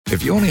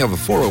If you only have a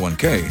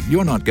 401k,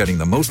 you're not getting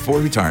the most for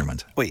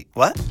retirement. Wait,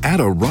 what? Add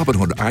a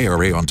Robinhood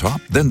IRA on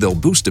top, then they'll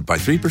boost it by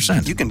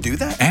 3%. You can do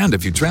that? And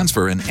if you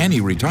transfer in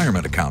any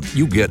retirement account,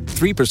 you get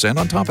 3%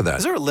 on top of that.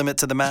 Is there a limit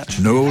to the match?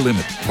 No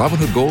limit.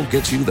 Robinhood Gold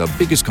gets you the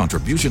biggest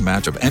contribution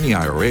match of any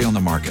IRA on the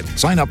market.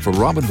 Sign up for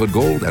Robinhood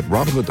Gold at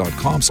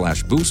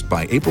Robinhood.com/boost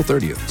by April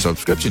 30th.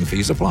 Subscription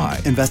fees apply.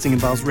 Investing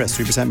involves risk.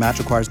 3% match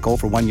requires gold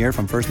for 1 year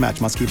from first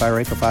match. Must keep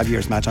IRA for 5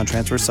 years. Match on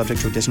transfers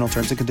subject to additional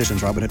terms and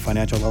conditions. Robinhood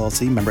Financial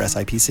LLC, member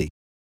SIPC.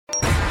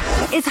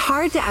 It's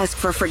hard to ask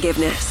for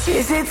forgiveness.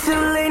 Is it too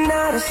late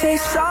now to say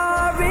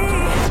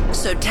sorry?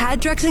 So Tad,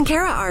 Drex, and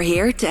Kara are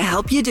here to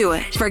help you do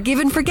it. Forgive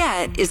and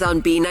Forget is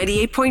on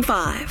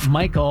B98.5.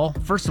 Michael,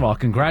 first of all,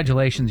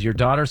 congratulations. Your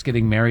daughter's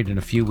getting married in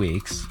a few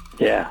weeks.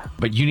 Yeah.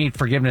 But you need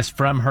forgiveness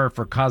from her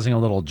for causing a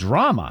little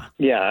drama.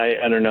 Yeah,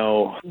 I don't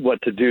know what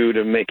to do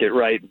to make it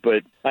right,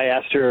 but I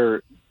asked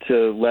her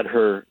to let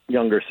her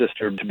younger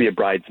sister to be a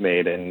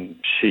bridesmaid, and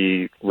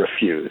she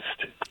refused.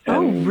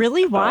 Oh, And,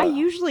 really? Why?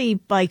 Usually,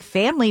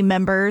 family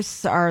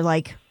members are,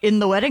 in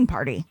the wedding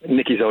party.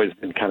 Nikki's always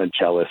been kind of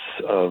jealous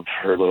of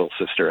her little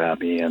sister,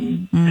 Abby.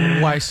 And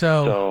Why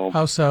so?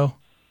 How so?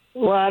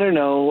 Well, I don't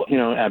know.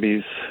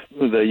 Abby's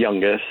the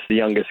youngest. The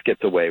youngest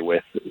gets away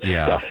with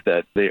stuff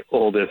that the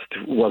oldest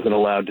wasn't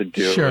allowed to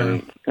do. Sure.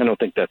 And I don't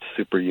think that's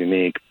super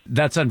unique.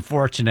 That's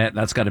unfortunate.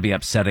 That's got to be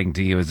upsetting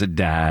to you as a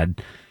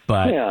dad.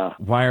 But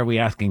why are we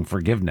asking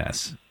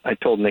forgiveness? I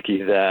told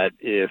Nikki that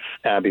if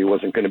Abby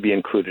wasn't going to be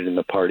included in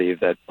the party,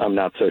 that I'm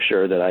not so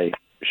sure that I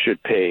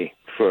should pay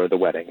for the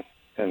wedding.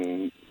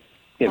 And,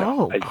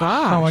 gosh.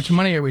 How much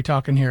money are we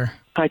talking here?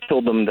 I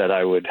told them that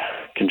I would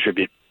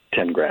contribute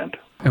 $10,000.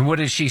 And what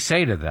did she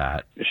say to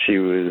that? She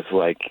was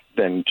like,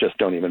 then just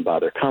don't even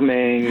bother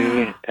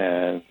coming.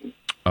 And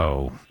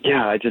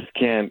yeah, I just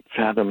can't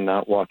fathom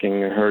not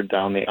walking her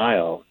down the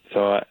aisle.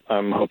 So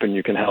I'm hoping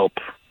you can help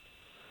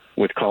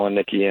with calling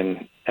Nikki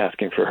and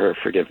asking for her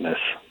forgiveness.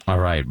 All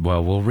right.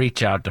 Well, we'll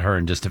reach out to her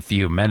in just a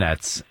few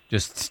minutes.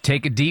 Just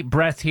take a deep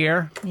breath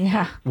here.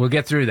 Yeah. We'll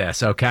get through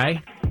this,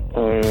 okay?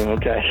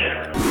 Okay.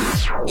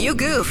 You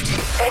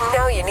goofed, and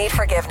now you need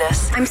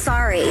forgiveness. I'm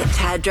sorry.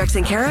 Tad, Drex,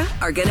 and Kara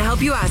are going to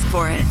help you ask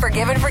for it.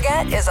 Forgive and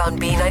Forget is on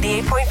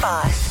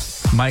B98.5.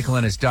 Michael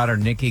and his daughter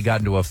Nikki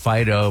got into a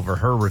fight over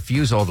her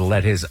refusal to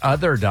let his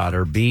other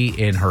daughter be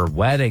in her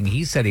wedding.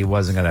 He said he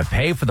wasn't going to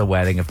pay for the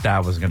wedding if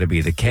that was going to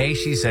be the case.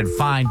 She said,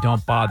 fine,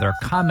 don't bother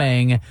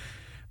coming.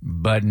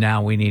 But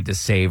now we need to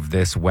save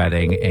this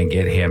wedding and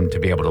get him to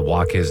be able to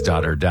walk his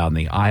daughter down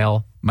the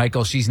aisle.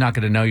 Michael, she's not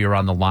going to know you're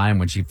on the line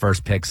when she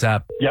first picks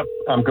up. Yep,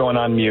 I'm going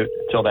on mute.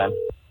 Till then.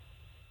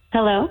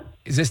 Hello?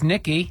 Is this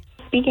Nikki?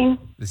 Speaking.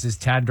 This is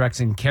Tad,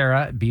 Drex, and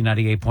Kara,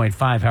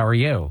 B98.5. How are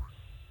you?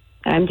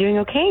 I'm doing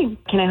okay.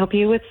 Can I help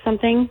you with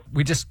something?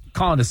 We just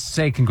calling to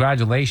say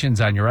congratulations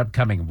on your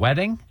upcoming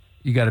wedding.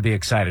 You got to be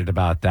excited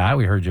about that.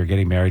 We heard you're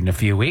getting married in a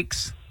few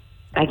weeks.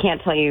 I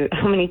can't tell you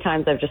how many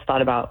times I've just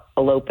thought about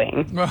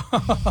eloping.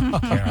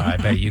 Kara, I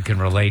bet you can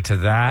relate to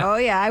that. Oh,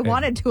 yeah. I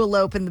wanted to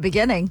elope in the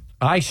beginning.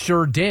 I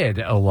sure did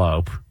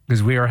elope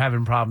because we are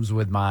having problems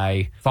with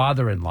my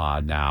father-in-law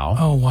now.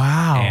 Oh,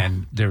 wow.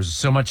 And there's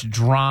so much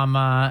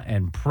drama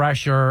and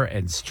pressure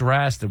and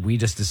stress that we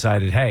just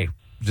decided, hey,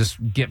 just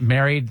get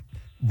married,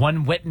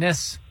 one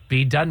witness,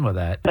 be done with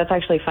it. That's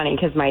actually funny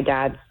because my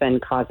dad's been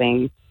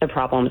causing the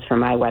problems for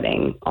my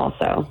wedding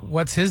also.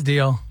 What's his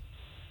deal?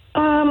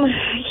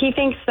 He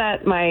thinks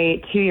that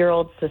my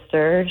 2-year-old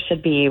sister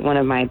should be one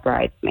of my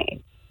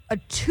bridesmaids. A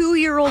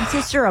 2-year-old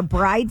sister, a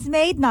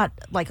bridesmaid, not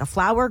like a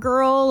flower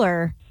girl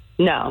or...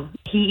 No.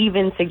 He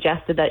even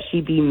suggested that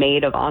she be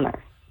maid of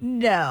honor.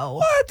 No.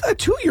 What? A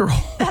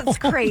 2-year-old? That's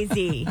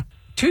crazy.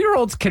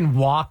 2-year-olds can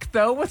walk,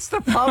 though. What's the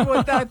problem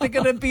with that? They're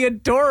going to be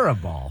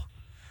adorable.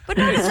 But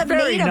not as a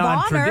very maid of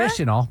honor.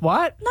 non-traditional.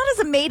 What? Not as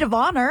a maid of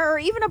honor or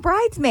even a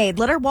bridesmaid.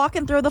 Let her walk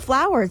and throw the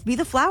flowers. Be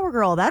the flower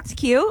girl. That's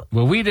cute.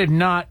 Well, we did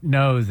not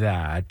know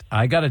that.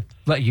 I got to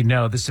let you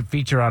know, this is a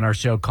feature on our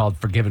show called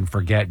Forgive and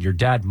Forget. Your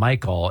dad,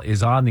 Michael,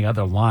 is on the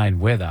other line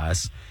with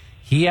us.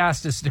 He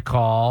asked us to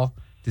call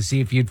to see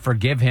if you'd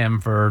forgive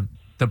him for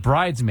the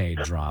bridesmaid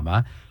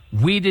drama.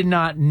 We did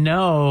not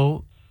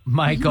know,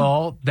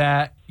 Michael,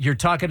 that you're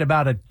talking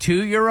about a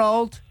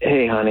 2-year-old?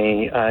 Hey,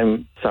 honey,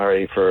 I'm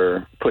sorry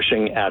for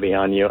pushing Abby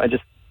on you. I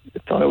just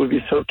thought it would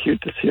be so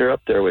cute to see her up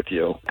there with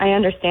you. I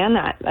understand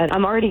that. But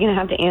I'm already going to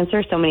have to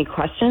answer so many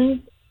questions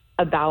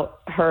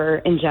about her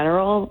in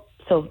general.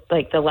 So,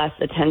 the less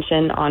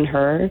attention on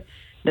her,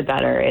 the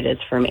better it is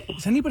for me.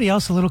 Is anybody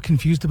else a little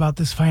confused about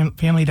this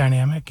family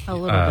dynamic? A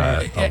little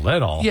bit. A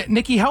little. Yeah,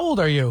 Nikki, how old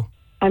are you?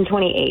 I'm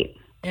 28.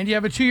 And you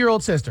have a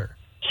 2-year-old sister?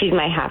 She's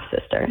my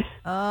half-sister.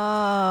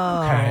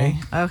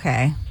 Oh.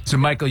 Okay. So,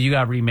 Michael, you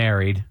got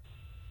remarried.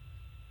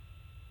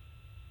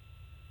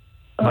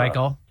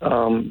 Michael?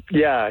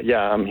 Yeah,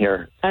 I'm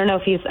here. I don't know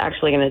if he's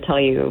actually going to tell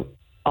you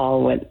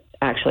all what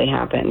actually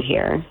happened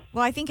here.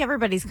 Well, I think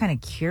everybody's kind of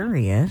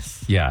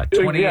curious. Yeah,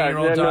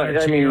 28-year-old daughter,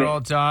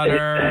 2-year-old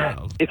daughter.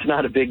 It's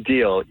not a big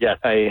deal. Yet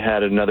I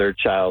had another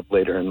child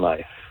later in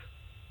life.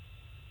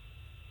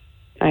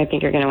 I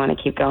think you're going to want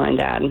to keep going,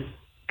 Dad.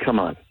 Come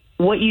on.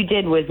 what you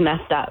did was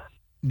messed up.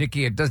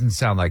 Nikki, it doesn't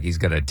sound like he's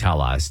going to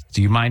tell us.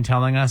 Do you mind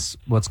telling us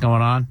what's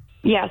going on?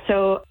 Yeah,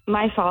 so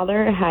my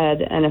father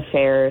had an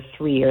affair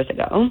 3 years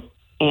ago,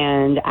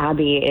 and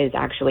Abby is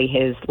actually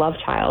his love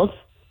child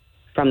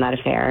from that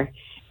affair,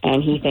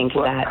 and he thinks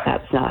that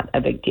that's not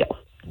a big deal.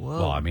 Whoa.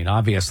 Well, I mean,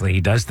 obviously he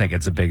does think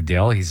it's a big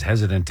deal. He's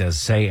hesitant to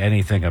say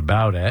anything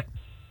about it.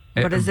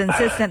 But is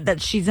insistent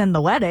that she's in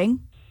the wedding.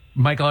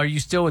 Michael, are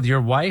you still with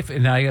your wife?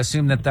 And I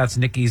assume that that's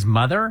Nikki's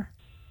mother?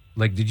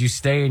 Like, did you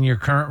stay in your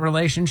current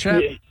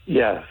relationship?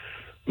 Yes.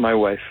 My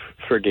wife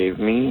forgave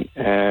me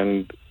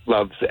and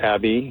loves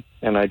Abby,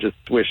 and I just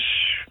wish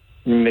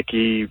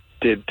Nikki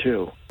did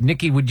too.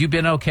 Nikki, would you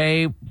been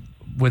okay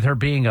with her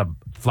being a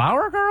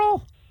flower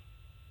girl?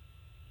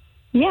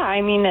 Yeah,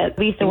 I mean, at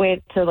least a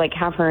way to like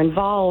have her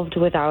involved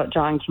without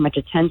drawing too much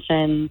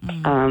attention.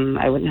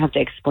 I wouldn't have to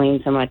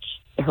explain so much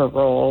her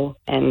role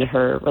and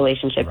her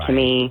relationship to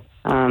me.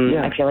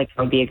 I feel like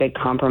that would be a good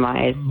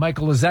compromise.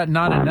 Michael, is that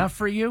not enough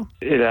for you?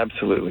 It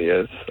absolutely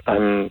is.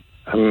 I'm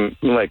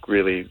like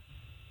really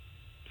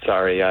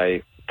sorry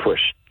I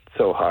pushed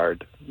so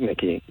hard,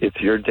 Nikki. It's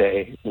your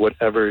day.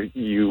 Whatever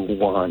you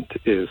want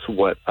is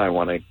what I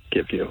want to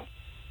give you.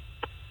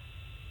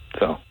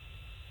 So,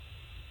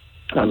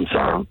 I'm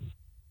sorry.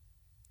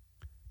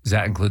 Does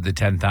that include the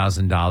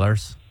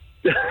 $10,000?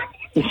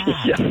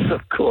 Yes,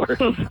 of course.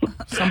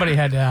 Somebody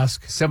had to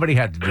ask. Somebody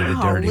had to do the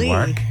dirty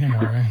work.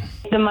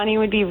 The money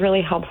would be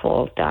really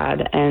helpful,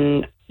 Dad,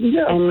 and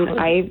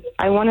I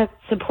want to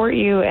support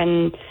you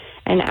and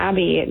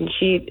Abby, and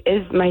she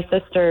is my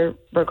sister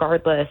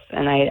regardless,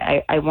 and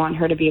I want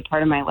her to be a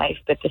part of my life.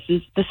 But this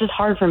is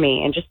hard for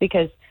me, and just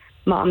because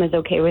Mom is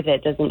okay with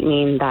it doesn't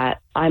mean that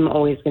I'm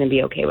always going to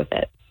be okay with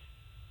it.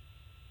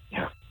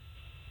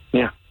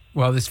 Yeah.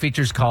 Well, this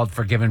feature's called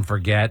Forgive and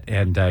Forget,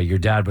 and your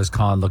dad was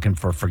calling looking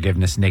for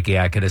forgiveness, Nikki.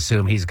 I could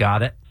assume he's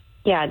got it?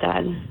 Yeah,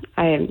 Dad.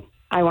 I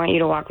want you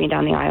to walk me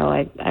down the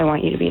aisle. I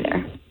want you to be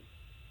there.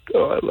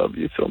 Oh, I love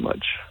you so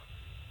much.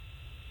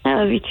 I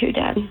love you too,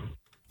 Dad.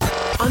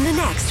 On the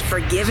next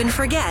Forgive and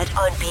Forget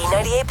on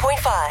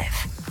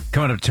B98.5.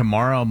 Coming up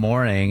tomorrow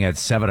morning at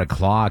 7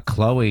 o'clock,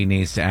 Chloe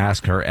needs to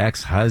ask her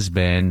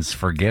ex-husband's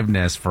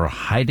forgiveness for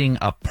hiding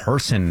a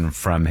person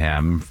from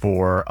him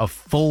for a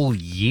full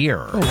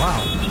year. Oh, wow.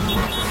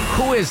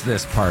 Who is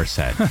this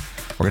person?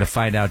 We're going to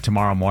find out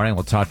tomorrow morning.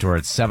 We'll talk to her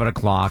at 7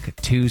 o'clock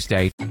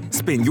Tuesday.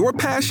 Spin your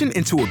passion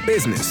into a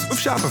business with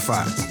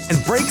Shopify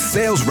and break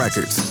sales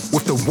records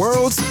with the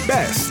world's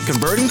best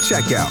converting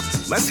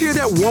checkout. Let's hear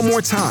that one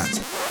more time.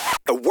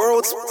 The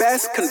world's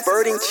best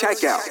converting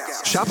checkout.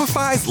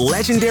 Shopify's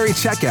legendary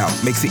checkout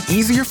makes it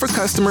easier for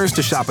customers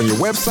to shop on your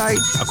website,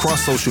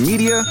 across social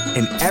media,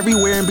 and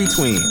everywhere in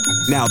between.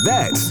 Now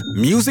that's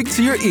music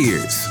to your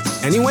ears.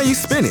 Any way you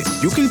spin it,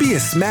 you can be a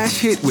smash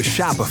hit with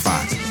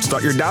Shopify.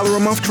 Start your $1 a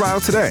month trial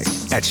today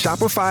at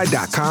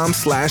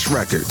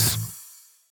shopify.com/records.